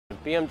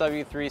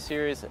BMW 3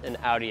 Series and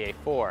Audi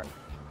A4.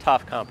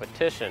 Tough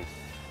competition.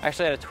 I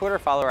actually had a Twitter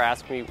follower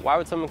ask me, why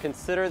would someone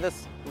consider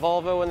this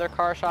Volvo when they're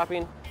car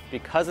shopping?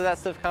 Because of that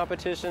stiff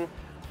competition?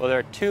 Well, there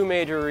are two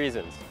major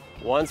reasons.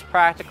 One's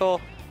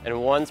practical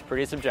and one's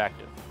pretty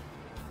subjective.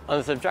 On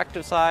the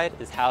subjective side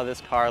is how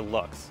this car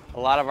looks. A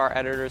lot of our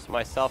editors,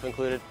 myself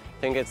included,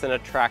 think it's an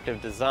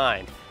attractive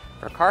design.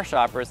 For car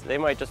shoppers, they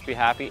might just be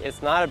happy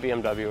it's not a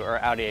BMW or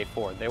Audi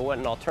A4. They want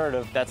an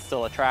alternative that's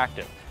still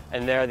attractive,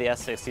 and there the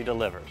S60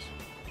 delivers.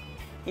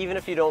 Even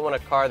if you don't want a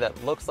car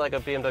that looks like a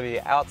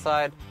BMW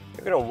outside,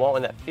 you're going to want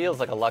one that feels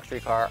like a luxury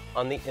car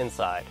on the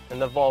inside,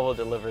 and the Volvo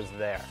delivers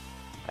there.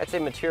 I'd say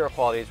material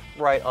quality is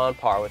right on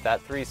par with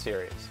that 3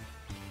 Series.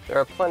 There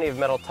are plenty of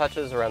metal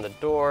touches around the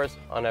doors,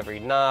 on every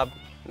knob.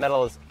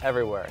 Metal is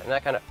everywhere, and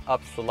that kind of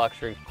ups the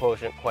luxury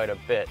quotient quite a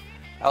bit.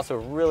 I also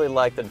really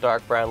like the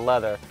dark brown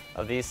leather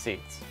of these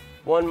seats.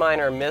 One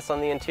minor miss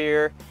on the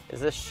interior is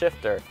this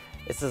shifter.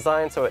 It's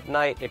designed so at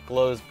night it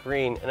glows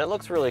green, and it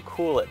looks really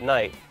cool at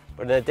night,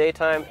 but in the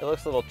daytime it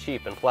looks a little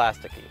cheap and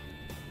plasticky.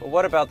 But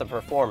what about the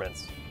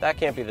performance? That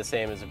can't be the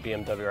same as a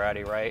BMW or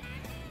Audi, right?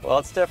 Well,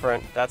 it's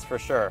different, that's for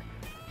sure.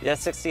 The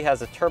S60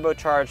 has a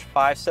turbocharged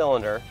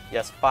 5-cylinder,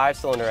 yes,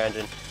 5-cylinder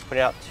engine,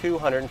 putting out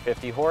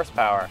 250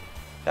 horsepower.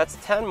 That's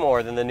 10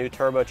 more than the new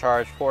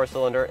turbocharged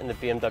 4-cylinder in the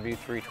BMW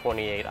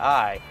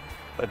 328i,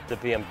 but the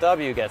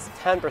BMW gets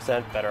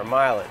 10% better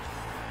mileage.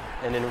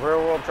 And in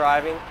real-world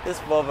driving, this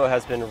Volvo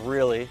has been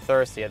really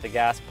thirsty at the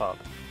gas pump.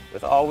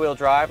 With all-wheel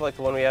drive like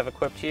the one we have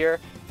equipped here,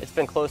 it's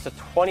been close to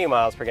 20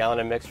 miles per gallon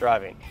in mixed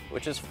driving,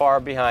 which is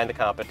far behind the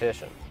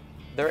competition.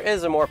 There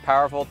is a more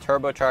powerful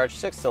turbocharged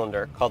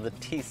 6-cylinder called the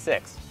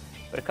T6,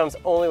 but it comes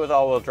only with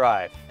all-wheel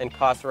drive and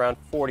costs around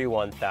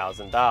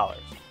 $41,000.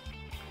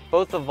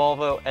 Both the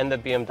Volvo and the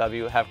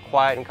BMW have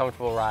quiet and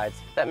comfortable rides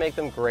that make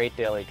them great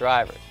daily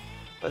drivers.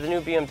 But the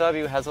new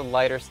BMW has a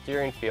lighter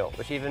steering feel,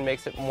 which even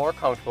makes it more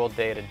comfortable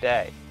day to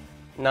day.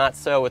 Not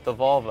so with the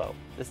Volvo.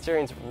 The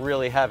steering's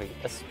really heavy,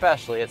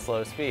 especially at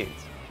slow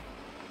speeds.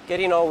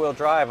 Getting all-wheel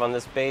drive on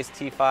this base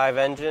T5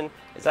 engine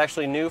is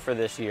actually new for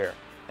this year,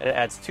 and it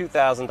adds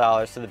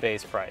 $2,000 to the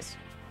base price.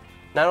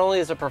 Not only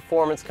is the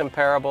performance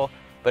comparable,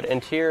 but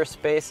interior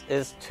space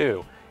is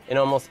too. In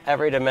almost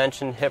every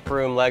dimension, hip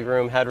room, leg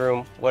room,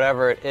 headroom,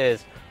 whatever it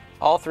is,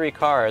 all three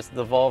cars,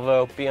 the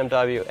Volvo,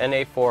 BMW, and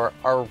A4,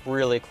 are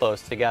really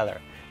close together.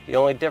 The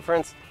only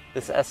difference,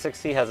 this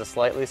S60 has a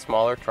slightly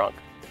smaller trunk.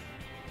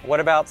 What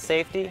about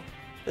safety?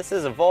 This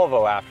is a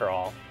Volvo after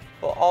all.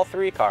 Well, all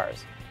three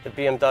cars, the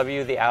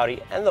BMW, the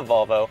Audi, and the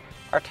Volvo,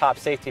 are top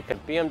safety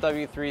pick.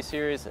 BMW 3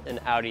 Series and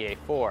Audi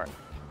A4.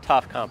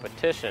 Tough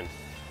competition.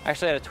 I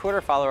actually had a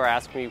Twitter follower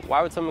ask me,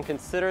 why would someone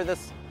consider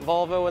this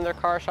Volvo when they're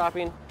car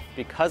shopping?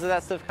 Because of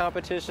that stiff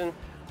competition?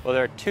 Well,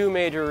 there are two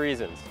major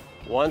reasons.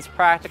 One's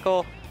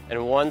practical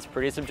and one's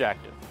pretty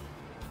subjective.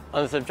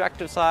 On the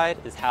subjective side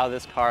is how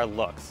this car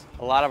looks.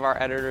 A lot of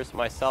our editors,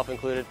 myself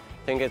included,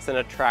 think it's an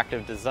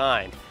attractive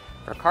design.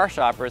 For car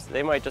shoppers,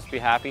 they might just be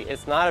happy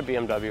it's not a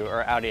BMW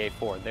or Audi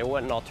A4. They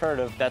want an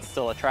alternative that's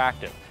still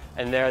attractive,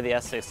 and there the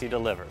S60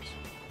 delivers.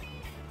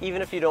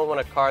 Even if you don't want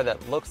a car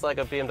that looks like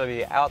a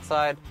BMW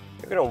outside,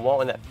 you're going to want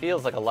one that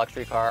feels like a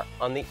luxury car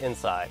on the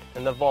inside,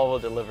 and the Volvo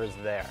delivers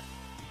there.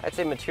 I'd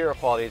say material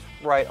quality is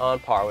right on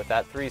par with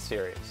that 3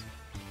 Series.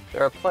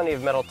 There are plenty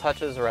of metal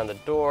touches around the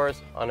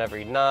doors, on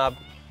every knob.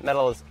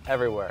 Metal is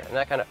everywhere, and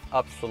that kind of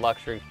ups the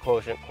luxury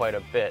quotient quite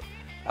a bit.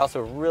 I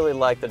also really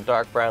like the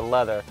dark brown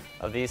leather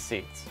of these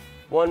seats.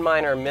 One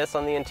minor miss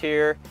on the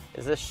interior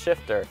is this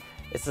shifter.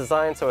 It's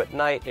designed so at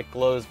night it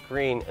glows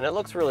green, and it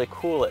looks really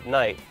cool at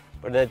night,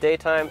 but in the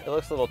daytime it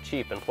looks a little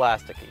cheap and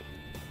plasticky.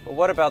 But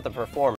what about the performance?